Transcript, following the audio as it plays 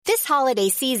holiday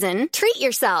season, treat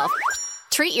yourself.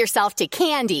 Treat yourself to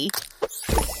candy.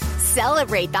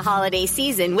 Celebrate the holiday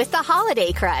season with the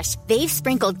Holiday Crush. They've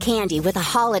sprinkled candy with a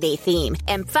holiday theme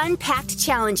and fun-packed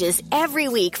challenges every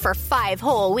week for 5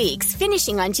 whole weeks,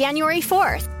 finishing on January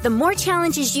 4th. The more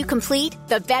challenges you complete,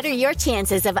 the better your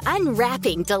chances of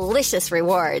unwrapping delicious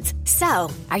rewards. So,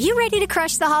 are you ready to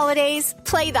crush the holidays?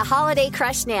 Play the Holiday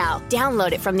Crush now.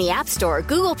 Download it from the App Store,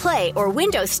 Google Play, or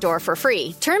Windows Store for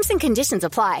free. Terms and conditions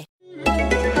apply.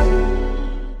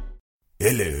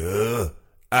 Hello,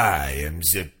 I am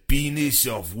the penis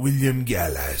of William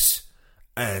Gallas,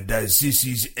 and as this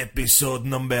is episode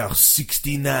number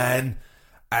 69,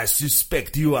 I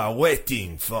suspect you are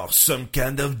waiting for some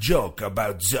kind of joke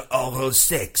about the oral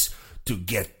sex to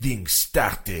get things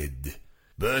started.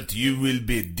 But you will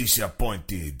be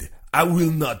disappointed. I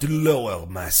will not lower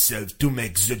myself to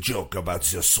make the joke about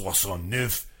the 69.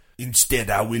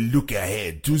 Instead, I will look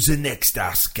ahead to the next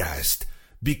Arsecast,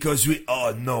 because we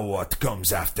all know what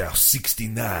comes after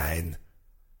 69.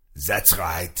 That's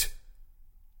right.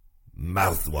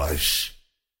 Mouthwash.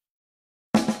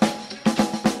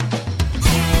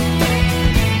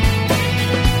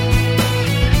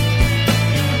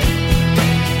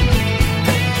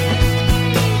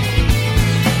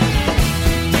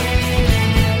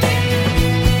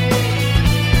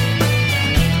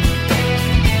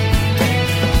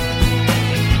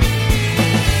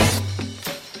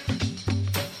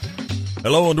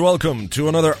 Hello and welcome to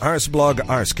another Arseblog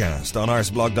Arsecast on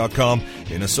arsblog.com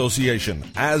in association,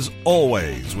 as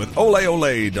always, with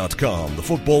oleole.com, the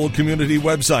football community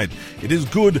website. It is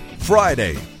Good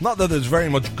Friday. Not that there's very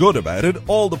much good about it.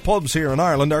 All the pubs here in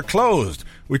Ireland are closed,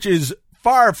 which is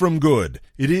far from good.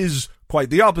 It is quite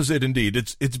the opposite indeed.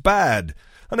 It's bad.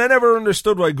 And I never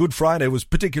understood why Good Friday was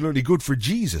particularly good for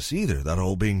Jesus either. That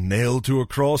whole being nailed to a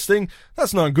cross thing.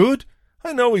 That's not good.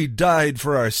 I know he died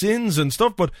for our sins and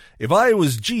stuff, but if I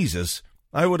was Jesus,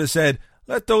 I would have said,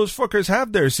 let those fuckers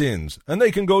have their sins, and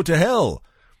they can go to hell.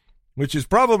 Which is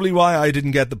probably why I didn't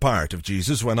get the part of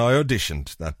Jesus when I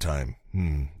auditioned that time.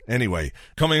 Anyway,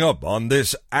 coming up on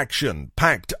this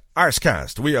action-packed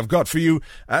Arsecast, we have got for you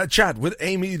a chat with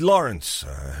Amy Lawrence,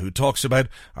 who talks about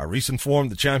our recent form,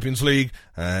 the Champions League,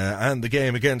 and the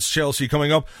game against Chelsea coming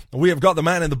up. We have got the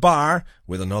man in the bar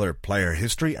with another player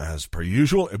history, as per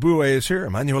usual. Eboué is here,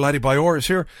 Emmanuel Adebayor is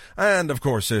here, and of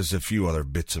course there's a few other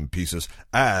bits and pieces,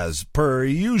 as per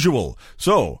usual.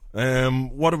 So,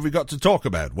 what have we got to talk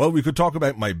about? Well, we could talk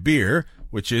about my beer,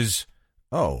 which is...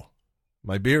 Oh,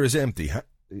 my beer is empty.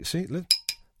 See?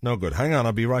 No good. Hang on,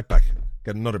 I'll be right back.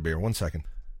 Get another beer, 1 second.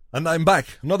 And I'm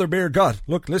back. Another beer got.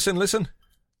 Look, listen.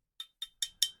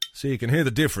 See, you can hear the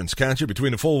difference, can't you,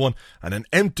 between a full one and an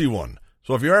empty one.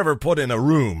 So if you're ever put in a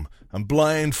room and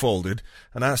blindfolded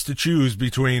and asked to choose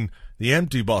between the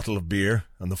empty bottle of beer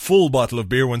and the full bottle of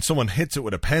beer when someone hits it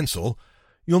with a pencil,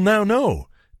 you'll now know.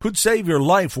 Could save your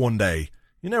life one day.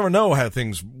 You never know how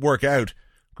things work out.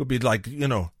 Could be like,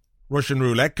 Russian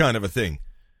roulette kind of a thing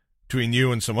between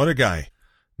you and some other guy.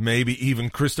 Maybe even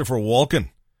Christopher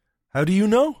Walken. How do you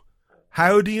know?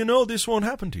 How do you know this won't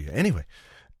happen to you? Anyway,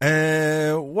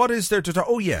 what is there to talk?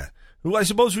 Oh, yeah. Well, I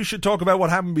suppose we should talk about what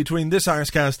happened between this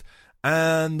Arsecast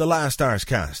and the last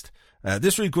Arsecast.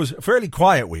 This week was a fairly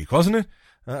quiet week, wasn't it?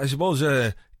 I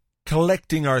suppose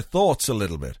collecting our thoughts a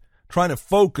little bit. Trying to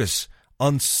focus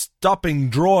on stopping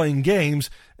drawing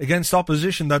games against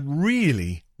opposition that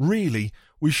really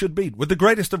we should beat. With the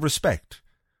greatest of respect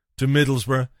to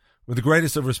Middlesbrough, with the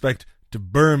greatest of respect to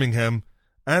Birmingham,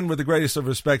 and with the greatest of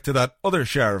respect to that other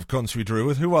shower of cunts we drew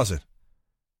with. Who was it?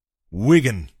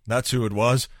 Wigan. That's who it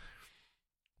was.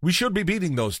 We should be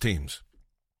beating those teams.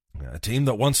 A team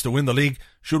that wants to win the league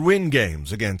should win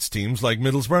games against teams like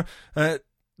Middlesbrough.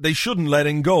 They shouldn't let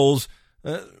in goals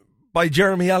by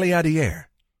Jeremy Aliadier.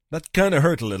 That kind of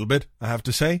hurt a little bit, I have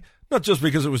to say. Not just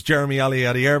because it was Jeremy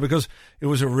Aliadier, because it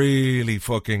was a really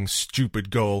fucking stupid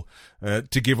goal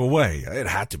to give away. It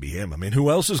had to be him. I mean, who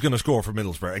else is going to score for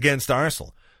Middlesbrough against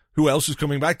Arsenal? Who else is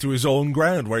coming back to his own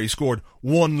ground where he scored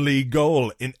one league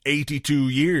goal in 82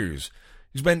 years?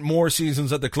 He spent more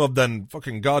seasons at the club than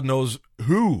fucking God knows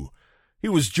who. He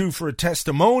was due for a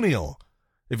testimonial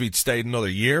if he'd stayed another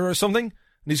year or something.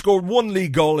 And he scored one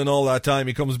league goal in all that time.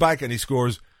 He comes back and he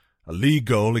scores a league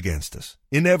goal against us.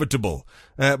 Inevitable.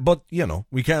 But,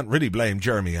 we can't really blame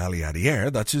Jeremy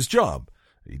Aliadier. That's his job.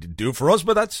 He didn't do it for us,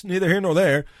 but that's neither here nor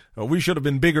there. We should have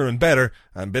been bigger and better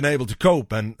and been able to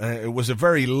cope. And it was a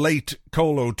very late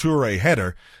Kolo Toure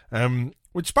header,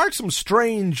 which sparked some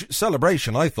strange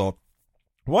celebration, I thought,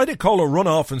 Why did Kohler run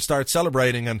off and start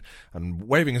celebrating and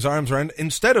waving his arms around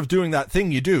instead of doing that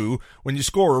thing you do when you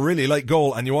score a really light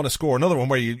goal and you want to score another one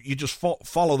where you just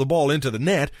follow the ball into the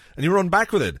net and you run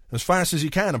back with it as fast as you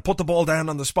can and put the ball down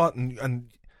on the spot and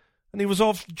he was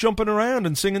off jumping around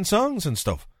and singing songs and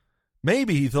stuff.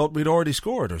 Maybe he thought we'd already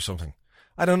scored or something.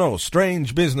 I don't know,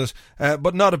 strange business,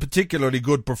 but not a particularly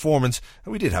good performance.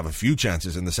 We did have a few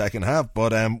chances in the second half,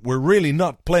 but we're really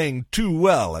not playing too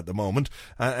well at the moment,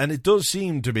 and it does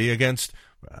seem to be against,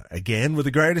 again, with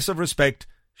the greatest of respect,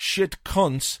 shit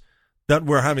cunts that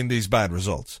we're having these bad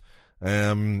results.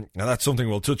 And that's something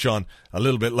we'll touch on a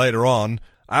little bit later on.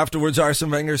 Afterwards, Arsene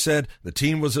Wenger said the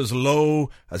team was as low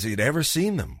as he'd ever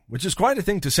seen them, which is quite a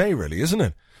thing to say, really, isn't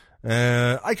it?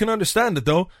 I can understand it,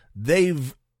 though.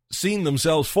 They've seen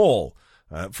themselves fall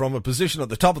from a position at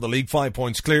the top of the league, 5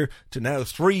 points clear, to now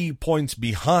 3 points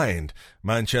behind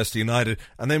Manchester United,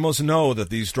 and they must know that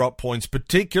these drop points,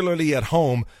 particularly at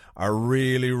home, are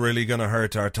really, really going to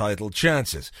hurt our title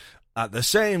chances. At the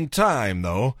same time,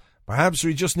 though, perhaps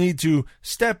we just need to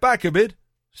step back a bit,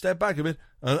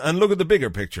 and look at the bigger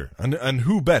picture, and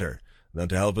who better than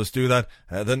to help us do that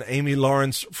than Amy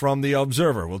Lawrence from The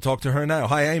Observer. We'll talk to her now.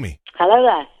 Hi, Amy. Hello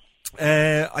there.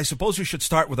 I suppose we should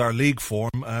start with our league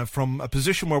form. From a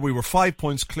position where we were 5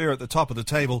 points clear at the top of the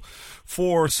table,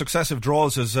 4 successive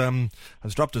draws has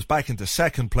dropped us back into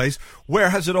second place. Where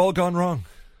has it all gone wrong?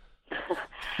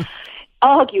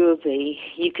 Arguably,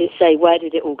 you could say, where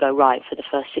did it all go right for the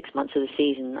first 6 months of the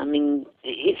season? I mean,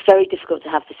 it's very difficult to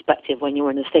have perspective when you're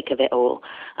in the thick of it all,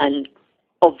 and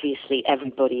obviously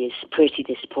everybody is pretty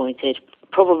disappointed,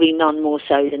 probably none more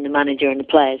so than the manager and the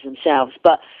players themselves,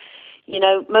 but you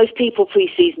know, most people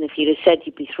pre-season, if you'd have said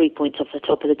you'd be 3 points off the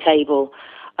top of the table,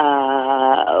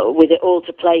 with it all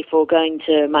to play for, going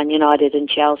to Man United and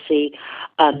Chelsea,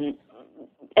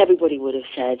 everybody would have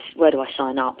said, where do I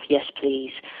sign up? Yes,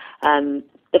 please.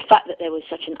 The fact that there was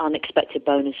such an unexpected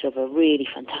bonus of a really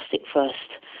fantastic first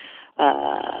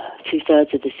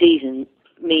 2/3 of the season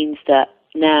means that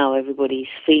now everybody's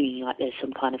feeling like there's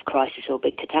some kind of crisis or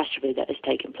big catastrophe that has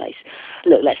taken place.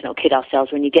 Look, let's not kid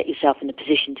ourselves. When you get yourself in a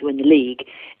position to win the league,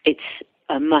 it's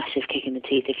a massive kick in the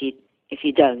teeth if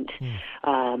you don't,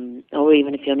 or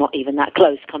even if you're not even that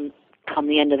close come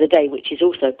the end of the day, which is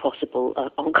also possible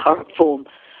on current form.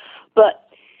 But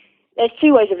there's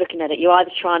two ways of looking at it. You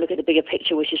either try and look at the bigger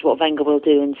picture, which is what Wenger will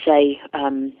do, and say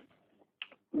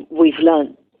we've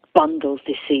learnt bundles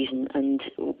this season, and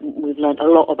we've learned a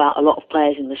lot about a lot of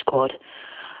players in the squad.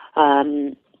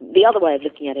 The other way of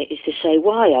looking at it is to say,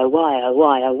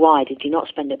 why did you not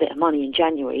spend a bit of money in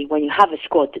January when you have a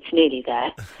squad that's nearly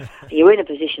there? You're in a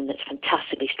position that's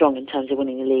fantastically strong in terms of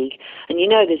winning the league, and you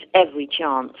know there's every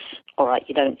chance, all right,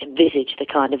 you don't envisage the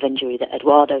kind of injury that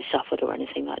Eduardo suffered or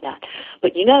anything like that,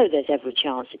 but you know there's every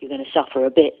chance that you're going to suffer a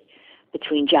bit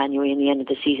between January and the end of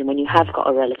the season when you have got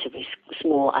a relatively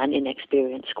small and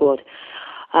inexperienced squad.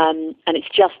 And it's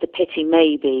just a pity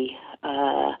maybe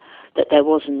that there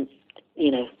wasn't, you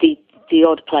know, the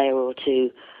odd player or two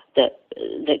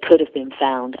that could have been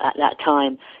found at that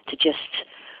time to just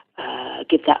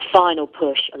give that final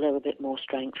push a little bit more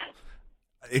strength.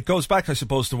 It goes back, I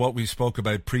suppose, to what we spoke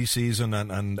about pre-season,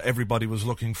 and everybody was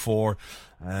looking for,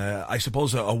 I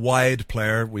suppose, a wide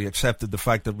player. We accepted the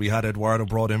fact that we had Eduardo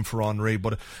brought in for Henry,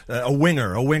 but a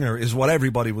winger is what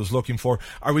everybody was looking for.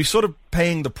 Are we sort of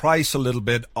paying the price a little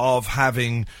bit of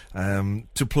having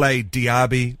to play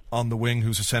Diaby on the wing,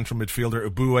 who's a central midfielder,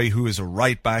 Eboué, who is a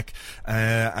right back,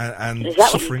 and is that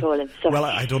suffering? What you call him? Sorry. Well,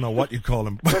 I don't know what you call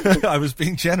him. I was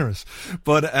being generous,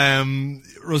 but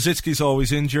Rosicki's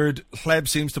always injured. Hleb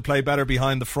seems to play better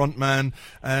behind the front man,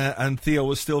 and Theo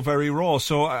was still very raw.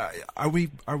 So are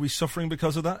we suffering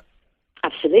because of that?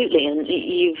 Absolutely, and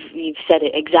you've said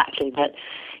it exactly. But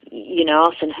you know,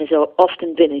 Arsene has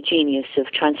often been a genius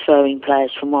of transferring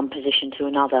players from one position to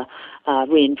another,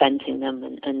 reinventing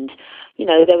them, and you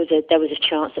know, there was a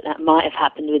chance that might have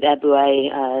happened with Eboué.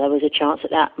 There was a chance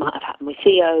that might have happened with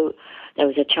Theo. There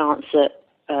was a chance that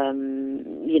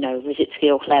you know, Rosicky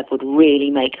or Hleb would really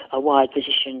make a wide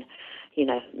position, you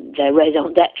know, their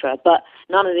raison d'etre. But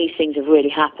none of these things have really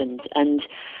happened, and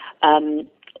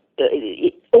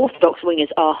orthodox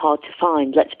wingers are hard to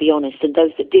find, let's be honest, and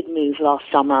those that did move last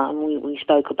summer, and we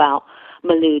spoke about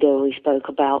Malouda, we spoke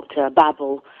about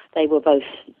Babel, they were both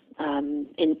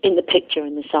in the picture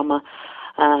in the summer,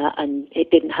 and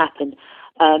it didn't happen.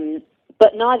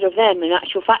 But neither of them, in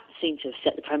actual fact, seem to have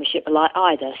set the Premiership alight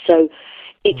either, so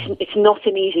it's not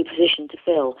an easy position to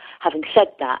fill. Having said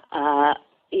that,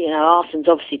 you know, Arsene's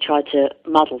obviously tried to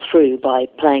muddle through by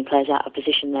playing players out of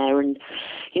position there, and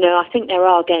you know, I think there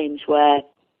are games where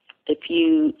if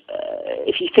you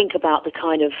think about the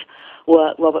kind of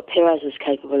work Robert Pires was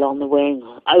capable on the wing,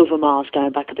 Overmars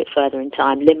going back a bit further in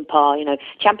time, Limpar,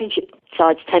 Championship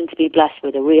sides tend to be blessed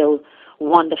with a real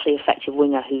wonderfully effective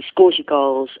winger who scores you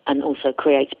goals and also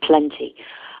creates plenty.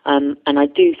 And I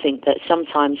do think that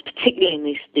sometimes, particularly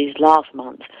in these last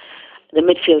months, the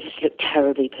midfield has looked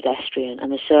terribly pedestrian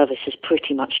and the service has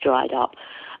pretty much dried up.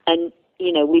 And,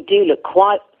 we do look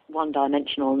quite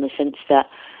one-dimensional in the sense that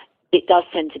it does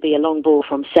tend to be a long ball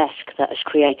from Cesc that has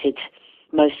created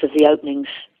most of the openings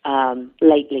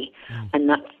lately. And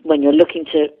that when you're looking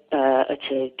to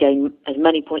gain as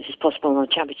many points as possible on a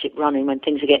championship running when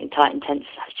things are getting tight and tense,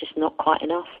 that's just not quite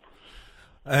enough.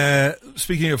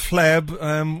 Speaking of Fleb,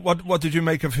 what did you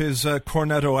make of his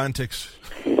cornetto antics?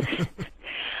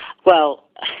 Well,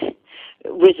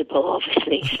 risible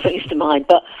obviously springs to mind,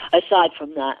 but aside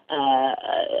from that,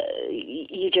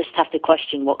 you just have to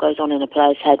question what goes on in a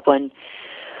player's head when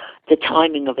the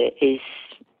timing of it is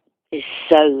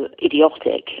so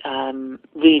idiotic.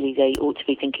 Really, they ought to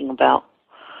be thinking about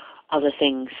other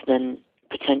things than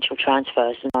potential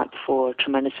transfers the night before. A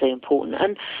tremendously important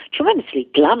and tremendously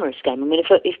glamorous game. I mean,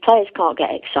 if players can't get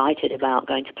excited about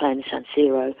going to play in the San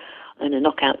Siro in a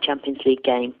knockout Champions League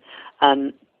game,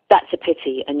 that's a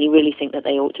pity, and you really think that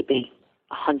they ought to be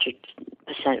 100%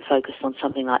 focused on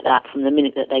something like that from the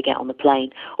minute that they get on the plane,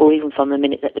 or even from the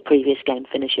minute that the previous game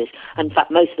finishes. And in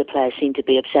fact, most of the players seem to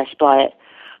be obsessed by it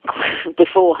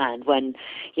beforehand when,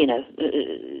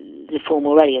 the form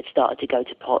already had started to go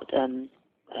to pot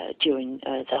during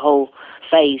the whole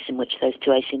phase in which those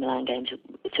two AC Milan games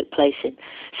took place in.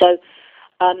 So,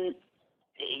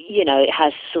 it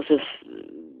has sort of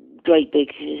great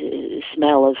big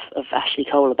smell of Ashley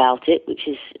Cole about it, which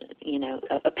is,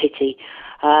 a pity.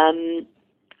 And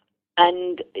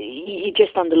it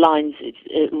just underlines it's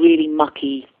a really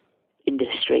mucky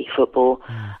industry, football.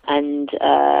 And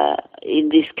in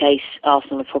this case,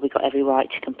 Arsenal have probably got every right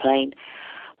to complain.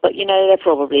 But, there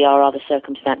probably are other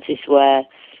circumstances where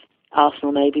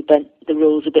Arsenal maybe bent the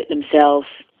rules a bit themselves,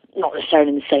 not necessarily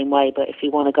in the same way, but if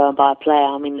you want to go and buy a player,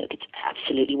 I mean, look, it's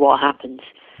absolutely what happens.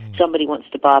 Somebody wants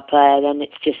to buy a player, then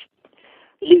it's just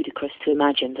ludicrous to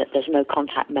imagine that there's no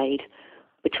contact made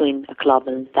between a club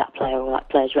and that player or that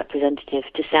player's representative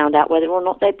to sound out whether or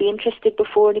not they'd be interested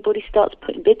before anybody starts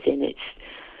putting bids in.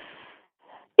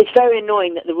 It's very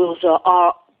annoying that the rules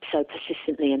are so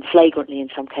persistently and flagrantly in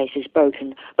some cases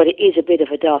broken, but it is a bit of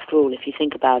a daft rule if you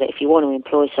think about it. If you want to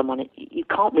employ someone, you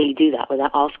can't really do that without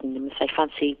asking them if they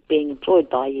fancy being employed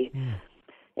by you.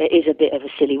 It is a bit of a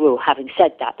silly rule. Having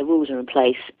said that, the rules are in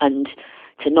place, and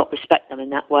to not respect them in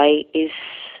that way is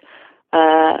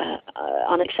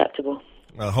unacceptable.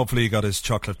 Well, hopefully he got his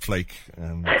chocolate flake.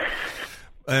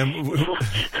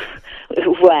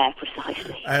 Where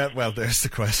precisely? Well, there's the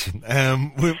question.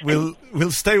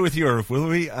 We'll stay with Europe, will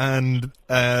we? And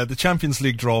the Champions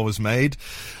League draw was made.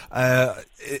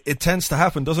 It tends to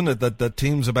happen, doesn't it, that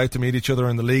teams about to meet each other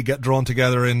in the league get drawn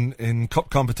together in cup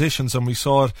competitions, and we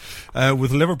saw it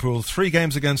with Liverpool. 3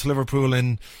 games against Liverpool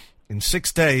in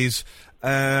 6 days.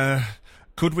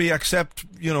 Could we accept,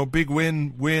 big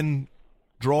win,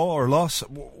 draw or loss?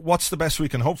 What's the best we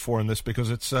can hope for in this? Because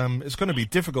it's going to be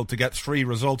difficult to get 3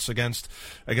 results against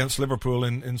Liverpool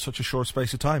in such a short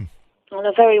space of time. Well,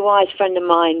 a very wise friend of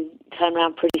mine turned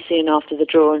around pretty soon after the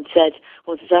draw and said,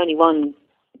 well, there's only one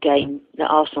game that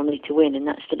Arsenal need to win, and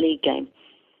that's the league game.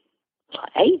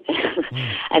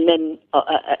 And then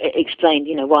explained,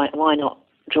 why not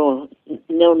draw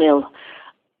 0-0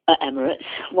 at Emirates,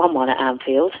 1-1 at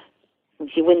Anfield.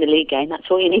 If you win the league game, that's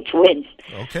all you need to win.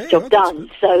 Okay, job done.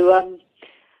 So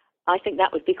I think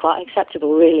that would be quite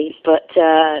acceptable, really. But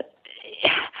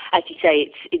as you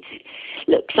say, it's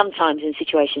look. Sometimes in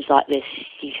situations like this,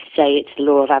 you say it's the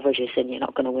law of averages, and you're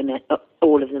not going to win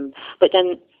all of them. But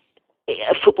then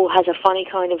football has a funny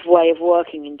kind of way of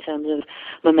working in terms of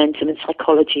momentum and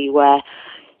psychology. Where,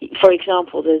 for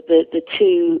example, the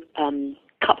 2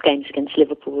 cup games against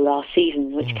Liverpool last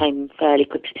season, which came in fairly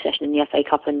quick succession in the FA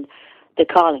Cup and the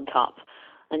Carling Cup,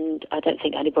 and I don't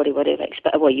think anybody would have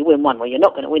expected, well, you win one, well, you're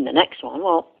not going to win the next one.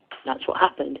 Well, that's what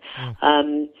happened.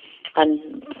 And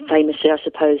famously, I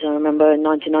suppose, I remember in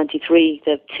 1993,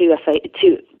 the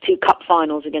two cup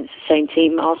finals against the same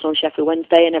team, Arsenal and Sheffield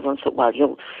Wednesday, and everyone thought, well,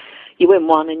 you win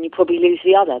one and you probably lose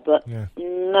the other. But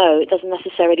no, it doesn't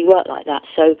necessarily work like that.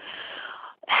 So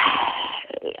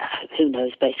who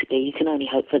knows, basically. You can only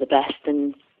hope for the best,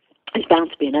 and there's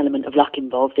bound to be an element of luck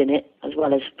involved in it, as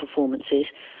well as performances.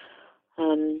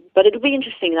 But it'll be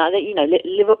interesting that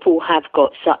Liverpool have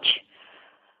got such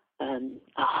a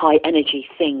high energy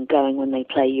thing going when they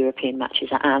play European matches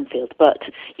at Anfield, but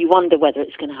you wonder whether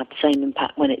it's going to have the same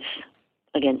impact when it's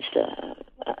against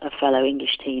a fellow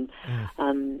English team.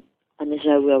 And there's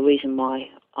no real reason why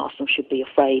Arsenal should be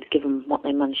afraid, given what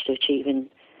they managed to achieve in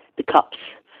the Cups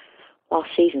last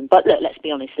season. But look, let's be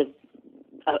honest,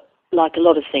 like a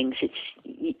lot of things,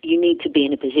 you need to be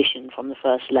in a position from the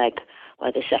first leg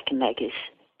where the second leg is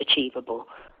achievable.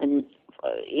 And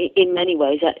in many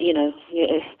ways,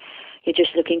 you're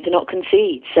just looking to not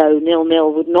concede. So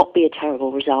 0-0 would not be a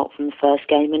terrible result from the first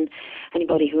game, and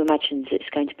anybody who imagines it's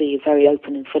going to be very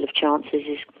open and full of chances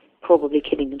is probably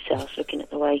kidding themselves looking at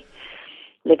the way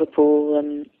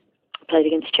Liverpool played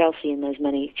against Chelsea in those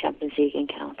many Champions League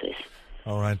encounters.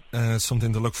 All right,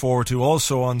 something to look forward to.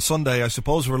 Also on Sunday, I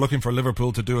suppose we're looking for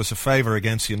Liverpool to do us a favour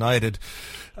against United.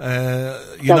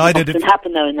 United doesn't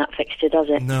happen though in that fixture, does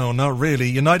it? No, not really.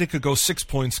 United could go 6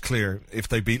 points clear if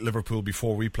they beat Liverpool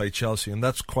before we play Chelsea, and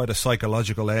that's quite a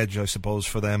psychological edge, I suppose,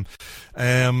 for them.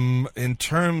 In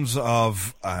terms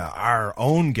of our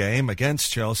own game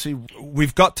against Chelsea,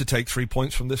 we've got to take 3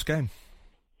 points from this game.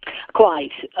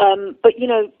 Quite. But,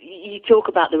 you talk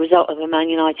about the result of a Man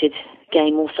United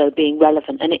game also being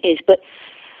relevant, and it is, but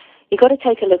you've got to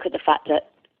take a look at the fact that,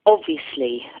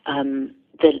 obviously,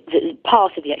 the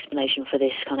part of the explanation for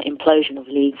this kind of implosion of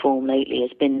league form lately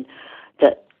has been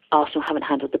that Arsenal haven't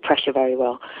handled the pressure very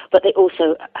well. But they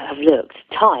also have looked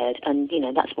tired, and,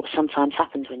 that's what sometimes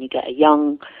happens when you get a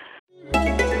young...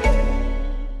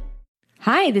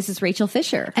 Hi, this is Rachel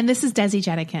Fisher. And this is Desi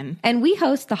Jenikin. And we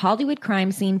host the Hollywood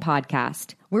Crime Scene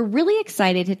podcast. We're really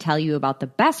excited to tell you about the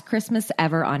best Christmas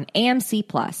ever on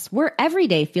AMC+, where every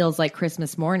day feels like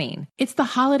Christmas morning. It's the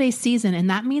holiday season, and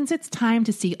that means it's time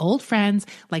to see old friends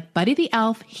like Buddy the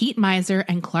Elf, Heat Miser,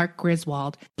 and Clark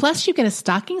Griswold. Plus, you get a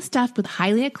stocking stuffed with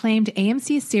highly acclaimed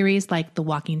AMC series like The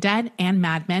Walking Dead and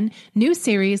Mad Men, new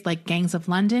series like Gangs of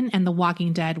London and The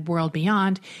Walking Dead World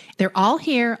Beyond. They're all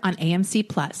here on AMC+.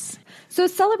 So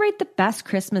celebrate the best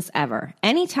Christmas ever,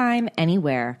 anytime,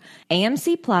 anywhere.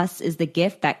 AMC Plus is the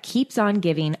gift that keeps on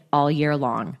giving all year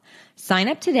long. Sign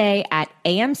up today at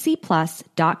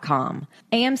amcplus.com.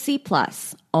 AMC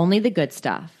Plus, only the good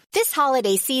stuff. This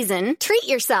holiday season, treat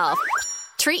yourself.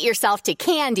 Treat yourself to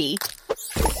candy.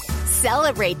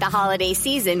 Celebrate the holiday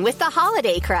season with the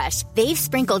Holiday Crush. They've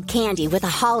sprinkled candy with a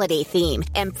holiday theme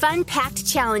and fun-packed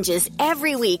challenges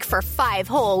every week for 5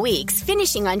 whole weeks,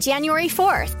 finishing on January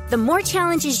 4th. The more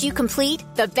challenges you complete,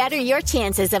 the better your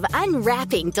chances of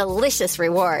unwrapping delicious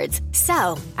rewards.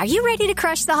 So, are you ready to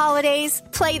crush the holidays?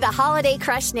 Play the Holiday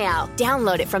Crush now.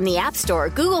 Download it from the App Store,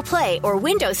 Google Play, or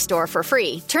Windows Store for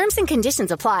free. Terms and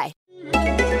conditions apply.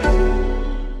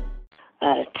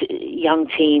 Young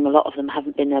team, a lot of them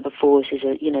haven't been there before. So,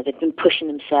 they've been pushing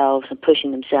themselves,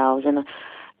 and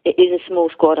it is a small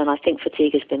squad, and I think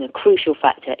fatigue has been a crucial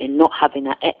factor in not having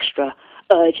that extra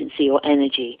urgency or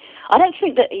energy. I don't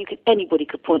think that anybody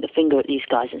could point the finger at these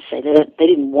guys and say they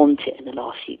didn't want it in the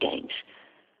last few games.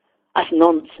 That's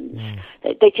nonsense.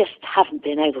 They just haven't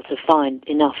been able to find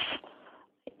enough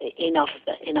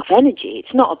energy.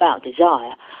 It's not about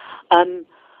desire.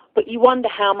 But you wonder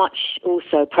how much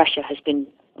also pressure has been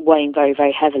weighing very,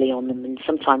 very heavily on them, and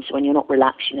sometimes when you're not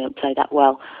relaxed, you don't play that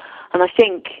well. And I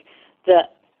think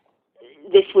that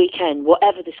this weekend,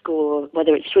 whatever the score,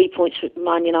 whether it's 3 points with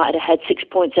Man United ahead, 6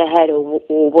 points ahead, or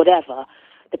whatever,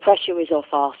 the pressure is off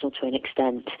Arsenal to an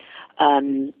extent.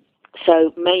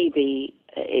 So maybe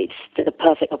it's the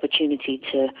perfect opportunity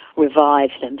to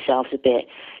revive themselves a bit,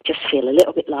 just feel a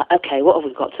little bit like, okay, what have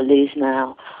we got to lose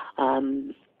now?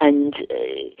 And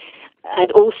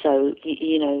also,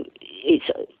 it's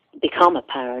become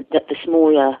apparent that the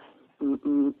smaller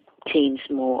teams,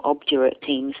 more obdurate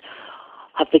teams,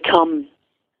 have become,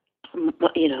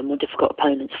 more difficult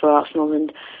opponents for Arsenal,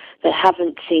 and they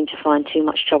haven't seemed to find too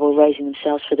much trouble raising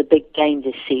themselves for the big game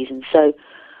this season. So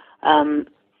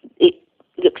it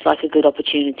looks like a good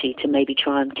opportunity to maybe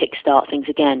try and kickstart things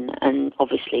again, and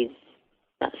obviously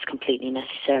that's completely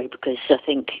necessary, because I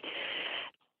think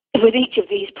with each of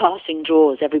these passing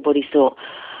draws, everybody thought,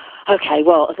 okay,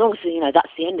 well, as long as,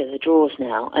 that's the end of the draws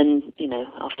now, and,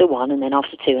 after 1, and then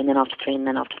after 2, and then after 3, and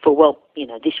then after 4, well,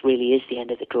 this really is the end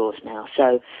of the draws now.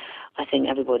 So I think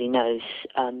everybody knows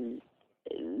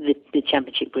the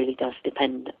Championship really does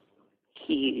depend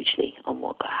hugely on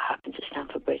what happens at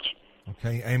Stamford Bridge.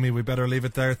 Okay, Amy, we better leave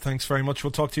it there. Thanks very much.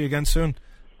 We'll talk to you again soon.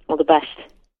 All the best.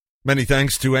 Many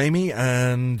thanks to Amy,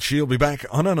 and she'll be back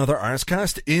on another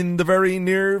Arsecast in the very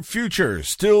near future.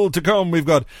 Still to come, we've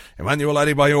got Emmanuel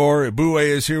Adebayor. Eboué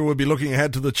is here. We'll be looking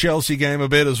ahead to the Chelsea game a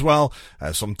bit as well,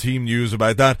 some team news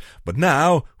about that. But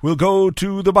now, we'll go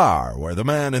to the bar, where the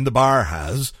man in the bar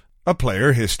has a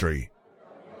player history.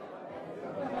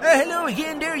 Hello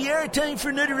again, there you are. Time for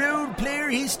another old player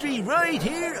history right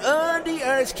here on the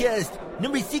Arsecast.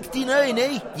 Number 69,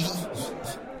 eh?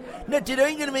 Not that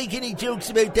I'm going to make any jokes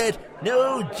about that.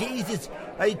 No, Jesus.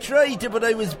 I tried to, but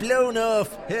I was blown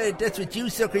off. That's what you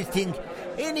suckers think.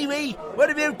 Anyway, what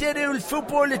about that old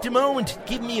football at the moment?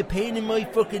 Give me a pain in my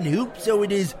fucking hoop, so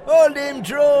it is. All them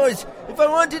drawers. If I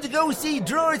wanted to go see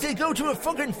drawers, I'd go to a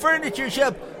fucking furniture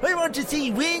shop. I want to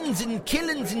see wins and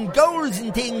killings and goals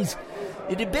and things.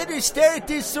 It had better start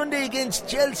this Sunday against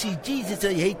Chelsea. Jesus,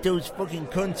 I hate those fucking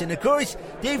cunts. And of course,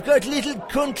 they've got little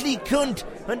cuntly cunt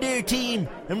on their team.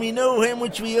 And we know how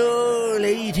much we all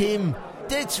hate him.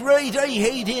 That's right, I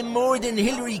hate him more than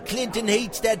Hillary Clinton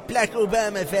hates that black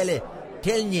Obama fella.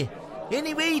 Telling you.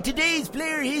 Anyway, today's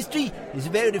player history is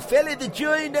about a fella that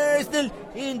joined Arsenal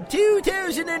in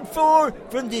 2004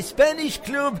 from the Spanish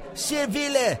club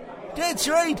Sevilla. That's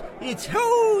right, it's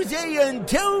Jose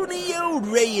Antonio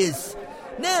Reyes.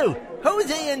 Now,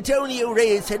 Jose Antonio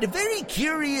Reyes had a very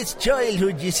curious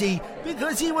childhood, you see,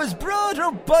 because he was brought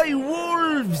up by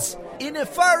wolves in a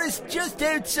forest just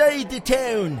outside the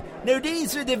town. Now,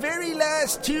 these were the very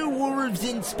last two wolves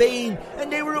in Spain,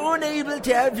 and they were unable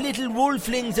to have little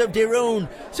wolflings of their own.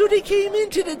 So they came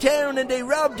into the town and they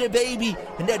robbed a baby,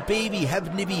 and that baby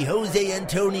happened to be Jose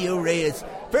Antonio Reyes.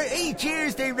 For 8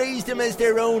 years they raised him as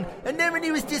their own, and then when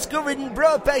he was discovered and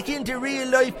brought back into real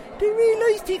life, they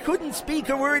realised he couldn't speak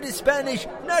a word of Spanish,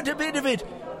 not a bit of it.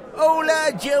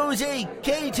 Hola, Jose,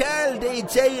 ¿qué tal? They'd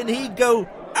say, and he'd go,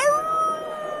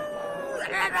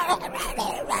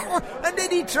 and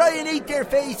then he'd try and eat their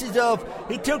faces off.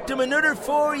 It took them another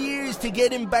 4 years to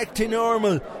get him back to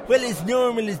normal. Well, as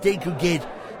normal as they could get.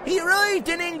 He arrived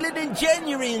in England in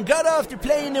January and got off the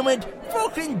plane and went,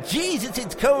 fucking Jesus,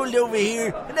 it's cold over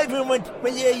here. And everyone went,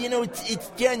 well, yeah, you know,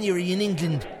 it's January in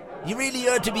England. You really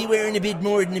ought to be wearing a bit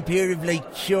more than a pair of,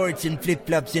 like, shorts and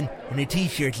flip-flops and a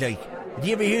t-shirt, like. Did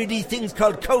you ever hear these things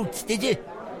called coats, did you?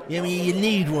 Yeah, well, you'll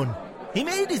need one. He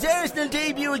made his Arsenal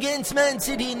debut against Man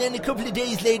City, and then a couple of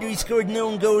days later he scored an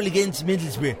own goal against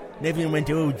Middlesbrough. And everyone went,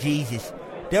 oh, Jesus.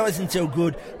 That wasn't so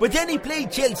good. But then he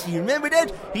played Chelsea, remember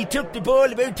that? He took the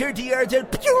ball about 30 yards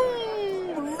out,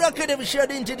 rocket of a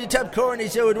shot into the top corner,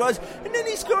 so it was. And then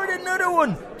he scored another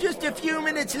one just a few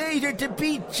minutes later to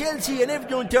beat Chelsea, and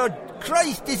everyone thought,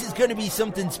 Christ, this is going to be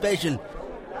something special.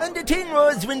 And the thing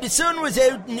was, when the sun was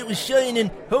out and it was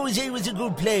shining, Jose was a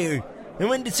good player. And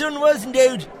when the sun wasn't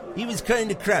out, he was kind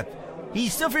of crap. He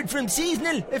suffered from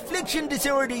seasonal affliction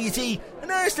disorder, you see, and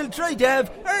Arsenal tried to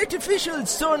have artificial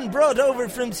sun brought over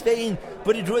from Spain,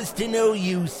 but it was to no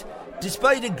use.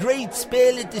 Despite a great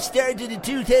spell at the start of the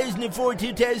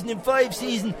 2004-2005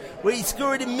 season, where he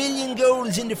scored 1 million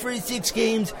goals in the first 6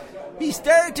 games, he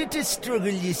started to struggle,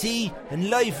 you see, and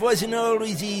life wasn't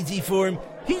always easy for him.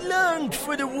 He longed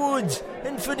for the woods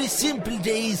and for the simple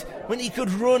days when he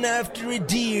could run after a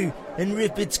deer and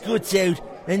rip its guts out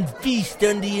and feast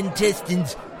on the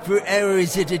intestines for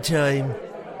hours at a time.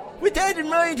 With that in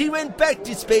mind, he went back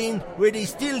to Spain, where they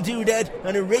still do that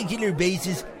on a regular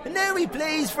basis, and now he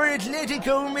plays for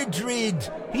Atletico Madrid.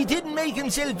 He didn't make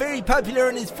himself very popular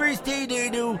on his first day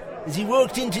there, though, as he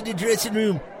walked into the dressing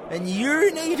room and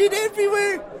urinated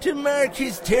everywhere to mark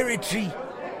his territory.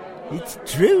 It's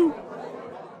true.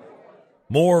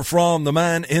 More from the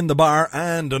man in the bar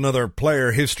and another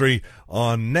player history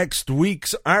on next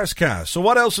week's Arsecast. So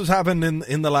what else has happened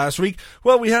in the last week?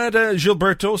 Well, we had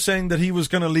Gilberto saying that he was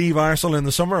going to leave Arsenal in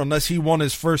the summer unless he won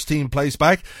his first team place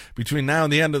back. Between now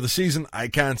and the end of the season, I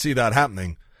can't see that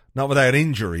happening. Not without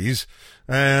injuries.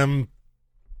 We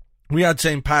had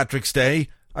St. Patrick's Day.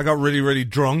 I got really, really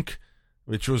drunk,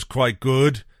 which was quite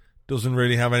good. Doesn't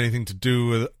really have anything to do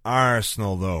with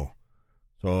Arsenal, though.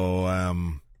 So,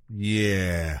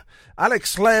 yeah.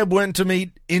 Alex Slab went to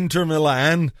meet Inter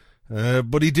Milan,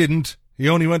 but he didn't. He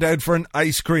only went out for an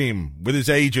ice cream with his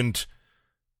agent,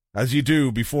 as you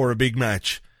do before a big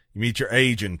match. You meet your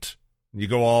agent, you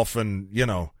go off and, you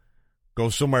know, go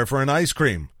somewhere for an ice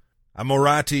cream. A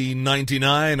Moratti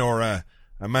 99 or a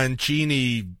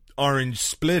Mancini orange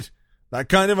split. That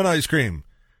kind of an ice cream.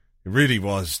 It really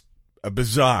was a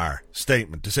bizarre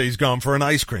statement to say he's gone for an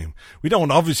ice cream. We don't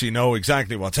obviously know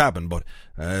exactly what's happened, but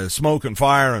smoke and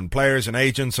fire and players and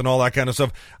agents and all that kind of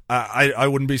stuff, I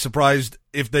wouldn't be surprised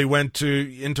if they went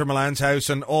to Inter Milan's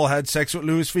house and all had sex with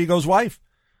Luis Figo's wife.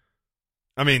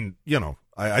 I mean, you know,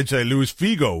 I'd say Luis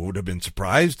Figo would have been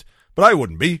surprised, but I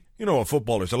wouldn't be. You know what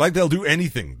footballers are like. They'll do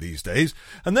anything these days.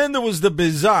 And then there was the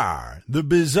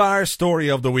bizarre story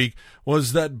of the week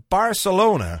was that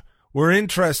Barcelona were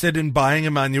interested in buying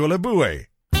Emmanuel Eboué.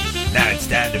 Now it's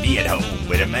time to be at home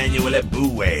with Emmanuel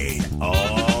Eboué.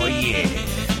 Oh, yeah.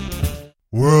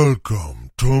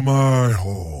 Welcome to my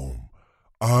home.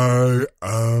 I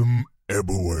am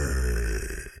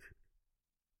Eboué.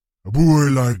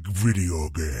 Eboué-like video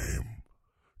game.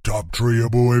 Top 3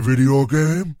 Eboué video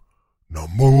game?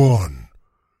 Number 1,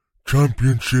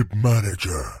 Championship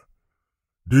Manager.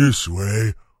 This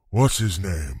way, what's his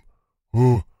name?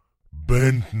 Who?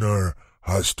 Bentner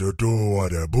has to do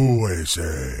what Eboué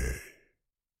say.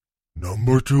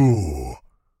 Number 2,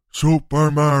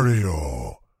 Super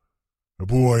Mario.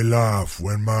 Eboué laugh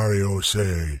when Mario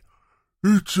say,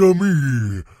 "It's a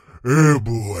me,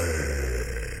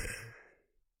 Eboué."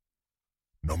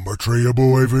 Number 3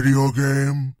 Eboué video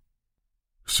game?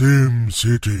 Sim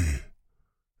City.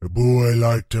 Eboué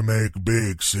like to make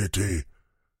big city.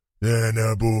 Then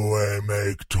Eboué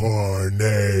make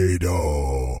tornado.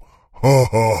 Ha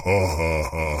ha ha ha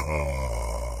ha ha.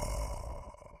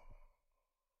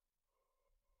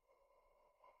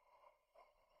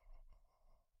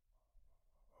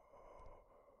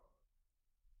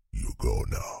 You go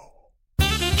now.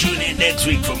 Tune in next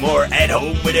week for more At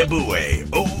Home with Eboué.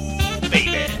 Oh,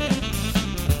 baby.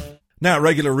 Now,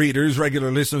 regular readers,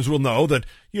 regular listeners will know that,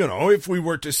 if we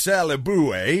were to sell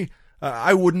Eboué,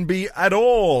 I wouldn't be at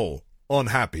all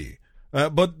unhappy.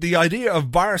 But the idea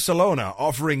of Barcelona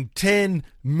offering £10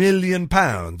 million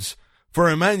for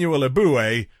Emmanuel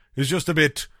Eboué is just a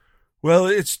bit, well,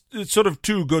 it's sort of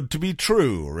too good to be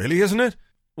true, really, isn't it?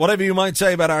 Whatever you might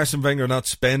say about Arsene Wenger not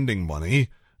spending money,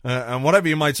 and whatever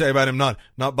you might say about him not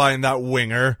buying that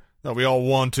winger that we all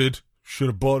wanted, should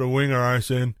have bought a winger,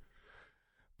 Arsene.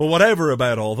 But whatever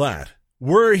about all that,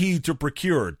 were he to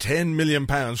procure £10 million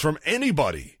from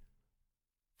anybody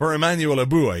for Emmanuel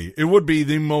Eboué, it would be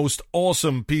the most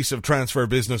awesome piece of transfer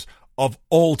business of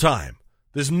all time.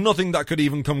 There's nothing that could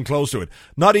even come close to it.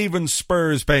 Not even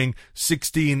Spurs paying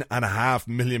 £16.5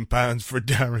 million for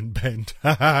Darren Bent.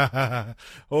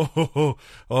 oh,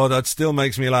 that still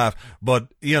makes me laugh. But,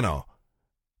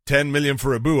 $10 million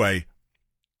for Eboué,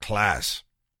 class.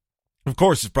 Of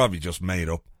course, it's probably just made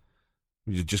up.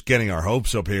 We're just getting our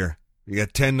hopes up here. You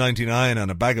get $10.99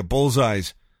 and a bag of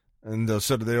bullseyes, and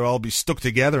they'll all be stuck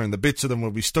together, and the bits of them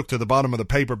will be stuck to the bottom of the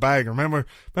paper bag. Remember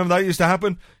that used to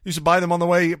happen? You used to buy them on the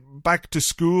way back to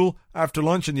school after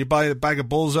lunch, and you buy a bag of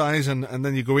bullseyes, and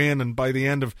then you go in, and by the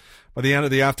end of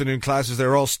the afternoon classes,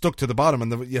 they're all stuck to the bottom,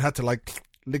 and you had to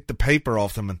lick the paper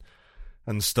off them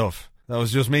and stuff. That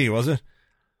was just me, was it?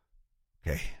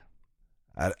 Okay.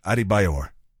 Adebayor.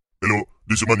 Hello,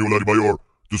 this is Emmanuel Adebayor.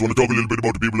 Just want to talk a little bit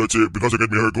about the people that say, because I get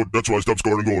my hair cut, that's why I stopped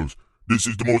scoring goals. This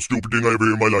is the most stupid thing I ever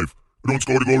hear in my life. I don't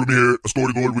score the goal with my hair, I score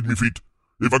the goal with my feet.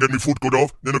 If I get my foot cut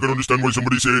off, then I can understand why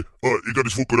somebody say, he got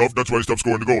his foot cut off, that's why he stopped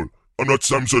scoring the goal. I'm not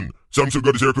Samson. Samson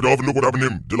got his hair cut off and look what happened to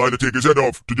him. Delilah take his head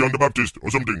off to John the Baptist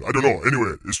or something. I don't know.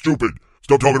 Anyway, it's stupid.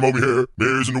 Stop talking about my hair. My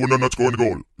hair isn't the one not scoring the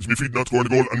goal. It's my feet not scoring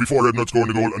the goal and my forehead not scoring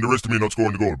the goal and the rest of me not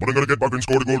scoring the goal. But I'm going to get back and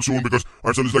score the goal soon because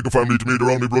Arsenal is like a family to me.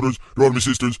 They're all my brothers. They're all my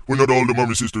sisters. Well, not all of them are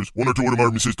my sisters. 1 or 2 of them are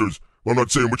my sisters. Well, I'm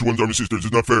not saying which ones are my sisters.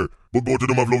 It's not fair. But both of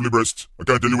them have lovely breasts. I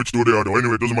can't tell you which 2 they are though.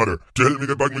 Anyway, it doesn't matter. To help me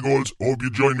get back my goals, I hope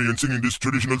you join me in singing this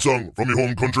traditional song from my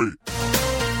home country.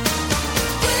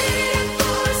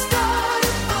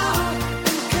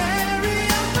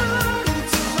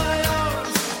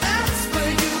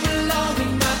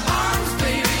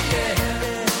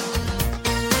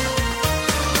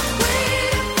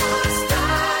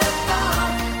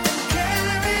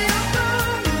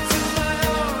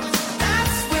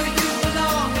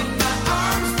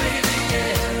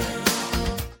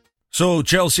 So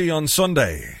Chelsea on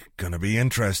Sunday, going to be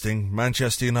interesting.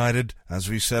 Manchester United, as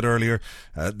we said earlier,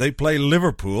 they play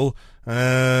Liverpool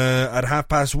at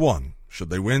 1:30. Should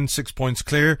they win, 6 points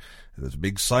clear? There's a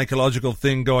big psychological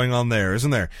thing going on there, isn't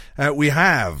there? We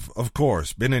have, of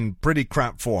course, been in pretty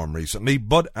crap form recently,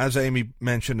 but as Amy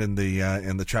mentioned in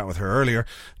the chat with her earlier,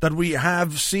 that we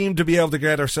have seemed to be able to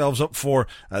get ourselves up for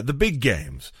the big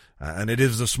games. And it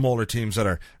is the smaller teams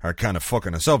that are kind of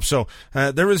fucking us up. So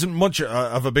there isn't much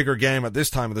of a bigger game at this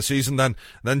time of the season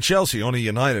than Chelsea, only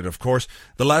United, of course.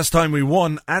 The last time we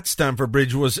won at Stamford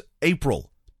Bridge was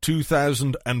April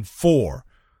 2004.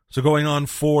 So going on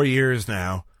 4 years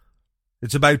now.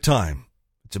 It's about time.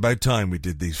 It's about time we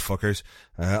did these fuckers.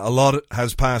 A lot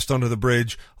has passed under the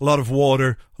bridge. A lot of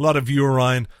water, a lot of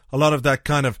urine, a lot of that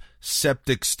kind of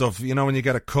septic stuff. You know when you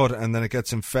get a cut and then it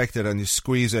gets infected and you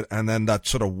squeeze it and then that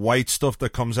sort of white stuff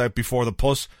that comes out before the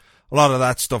pus. A lot of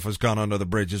that stuff has gone under the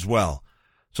bridge as well.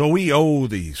 So we owe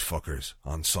these fuckers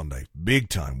on Sunday. Big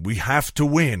time. We have to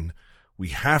win. We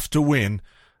have to win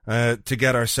to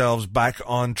get ourselves back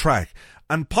on track.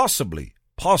 And possibly,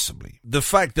 the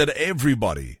fact that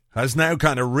everybody has now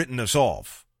kind of written us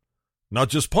off Not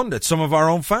just pundits, some of our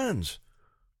own fans.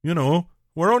 You know,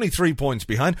 we're only 3 points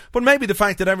behind, but maybe the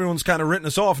fact that everyone's kind of written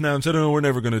us off now and said, oh, we're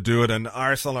never going to do it, and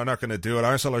Arsenal are not going to do it,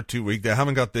 Arsenal are too weak, they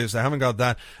haven't got this, they haven't got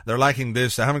that, they're lacking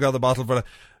this, they haven't got the bottle for that.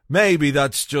 Maybe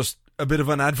that's just a bit of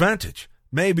an advantage.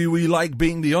 Maybe we like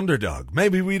being the underdog.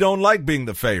 Maybe we don't like being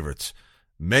the favourites.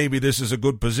 Maybe this is a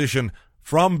good position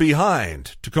from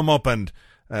behind to come up and,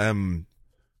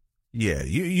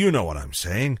 you know what I'm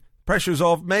saying. Pressure's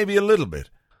off maybe a little bit.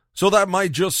 So that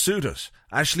might just suit us.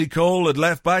 Ashley Cole at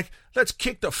left back, let's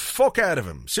kick the fuck out of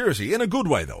him. Seriously, in a good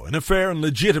way though, in a fair and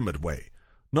legitimate way.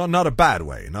 Not a bad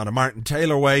way, not a Martin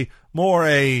Taylor way, more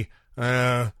a,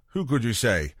 who could you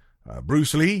say?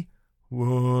 Bruce Lee?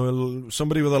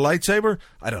 Somebody with a lightsaber?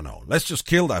 I don't know. Let's just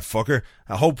kill that fucker.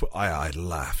 I'd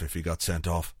laugh if he got sent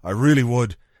off. I really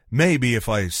would. Maybe if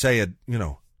I say it, you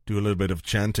know, do a little bit of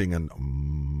chanting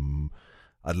and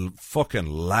I'd fucking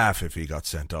laugh if he got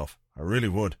sent off. I really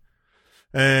would.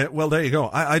 Well, there you go.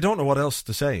 I don't know what else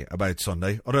to say about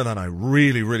Sunday, other than I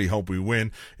really, really hope we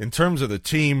win. In terms of the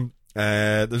team,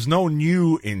 there's no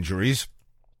new injuries,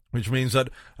 which means that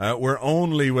we're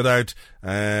only without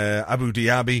Abu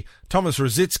Diaby, Thomas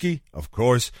Rosicky, of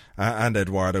course, and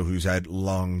Eduardo, who's out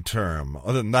long term.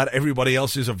 Other than that, everybody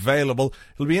else is available.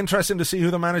 It'll be interesting to see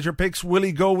who the manager picks. Will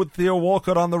he go with Theo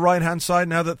Walcott on the right-hand side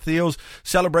now that Theo's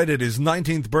celebrated his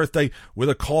 19th birthday with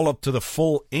a call-up to the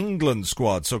full England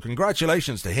squad? So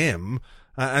congratulations to him,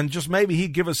 and just maybe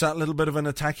he'd give us that little bit of an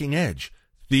attacking edge.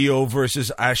 Theo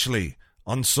versus Ashley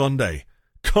on Sunday.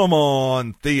 Come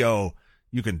on, Theo.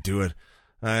 You can do it.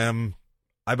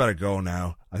 I better go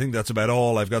now. I think that's about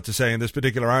all I've got to say in this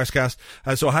particular Arsecast.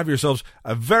 So have yourselves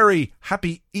a very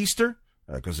happy Easter,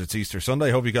 because it's Easter Sunday.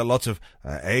 I hope you got lots of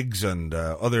eggs and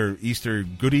other Easter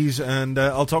goodies. And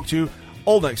I'll talk to you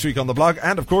all next week on the blog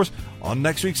and, of course, on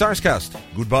next week's Arsecast.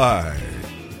 Goodbye.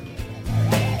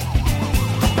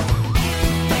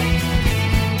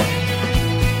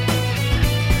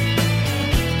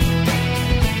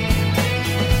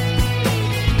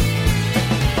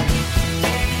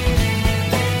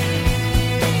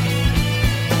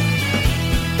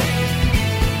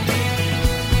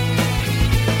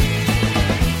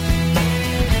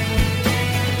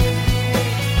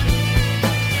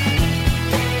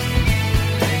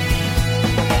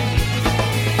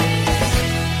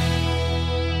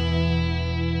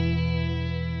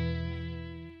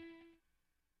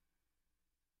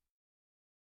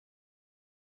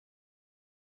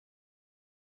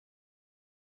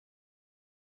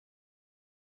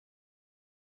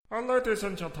 Ladies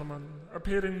and gentlemen,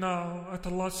 appearing now at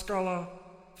La Scala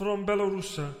from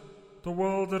Belarus, the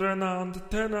world-renowned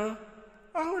tenor,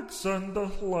 Alexander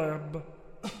Hleb.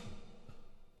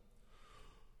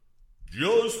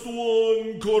 Just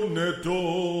one cornetto,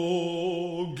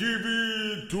 give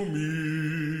it to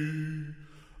me.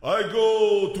 I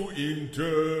go to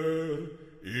Inter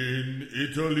in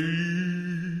Italy.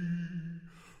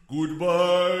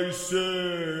 Goodbye,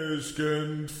 Cesc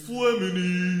and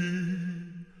Flemini.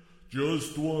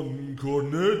 Just one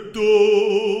cornetto,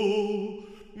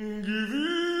 give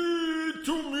it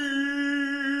to me.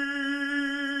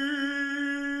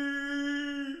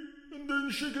 And then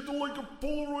shake it like a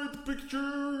Polaroid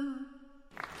picture.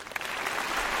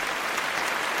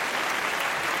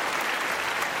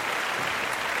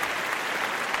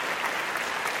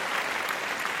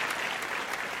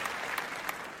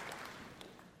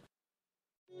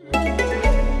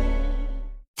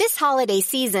 This holiday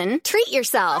season, treat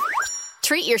yourself.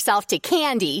 Treat yourself to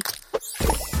candy.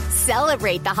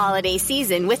 Celebrate the holiday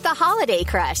season with the Holiday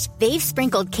Crush. They've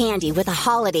sprinkled candy with a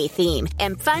holiday theme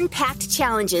and fun-packed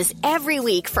challenges every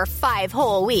week for 5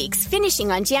 whole weeks,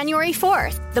 finishing on January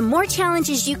 4th. The more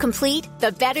challenges you complete,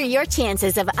 the better your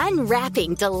chances of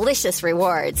unwrapping delicious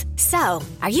rewards. So,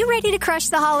 are you ready to crush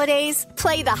the holidays?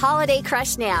 Play the Holiday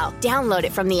Crush now. Download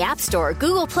it from the App Store,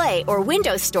 Google Play, or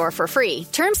Windows Store for free.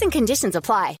 Terms and conditions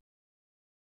apply.